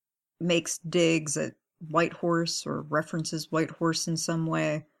makes digs at Whitehorse or references Whitehorse in some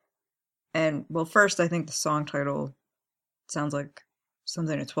way. And, well, first, I think the song title sounds like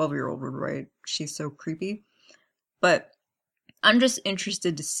something a 12-year-old would write. She's so creepy. But I'm just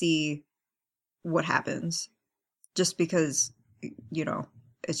interested to see what happens. Just because, you know,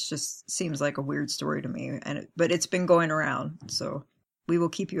 it just seems like a weird story to me. But it's been going around, so we will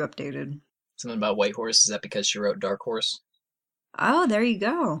keep you updated. Something about Whitehorse, is that because she wrote Dark Horse? Oh, there you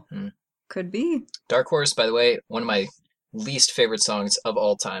go. Could be. Dark Horse, by the way, one of my least favorite songs of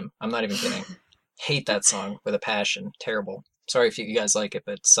all time. I'm not even kidding. Hate that song with a passion. Terrible. Sorry if you guys like it,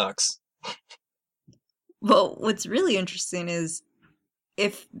 but it sucks. Well, what's really interesting is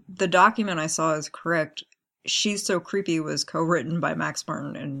if the document I saw is correct, She's So Creepy was co-written by Max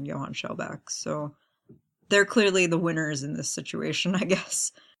Martin and Johann Schellback. So they're clearly the winners in this situation, I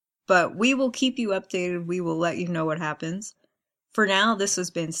guess. But we will keep you updated. We will let you know what happens. For now, this has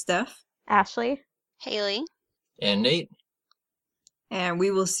been Steph, Ashley, Haley, And Nate. and we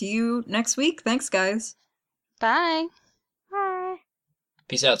will see you next week. Thanks, guys. bye. Bye.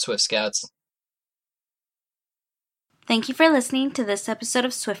 Peace out, Swift Scouts. Thank you for listening to this episode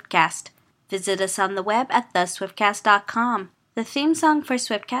of Swiftcast. Visit us on the web at theswiftcast.com. The theme song for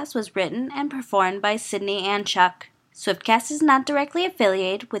Swiftcast was written and performed by Sydney and Chuck. Swiftcast is not directly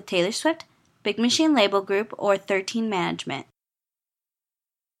affiliated with Taylor Swift, Big Machine Label Group, or 13 Management.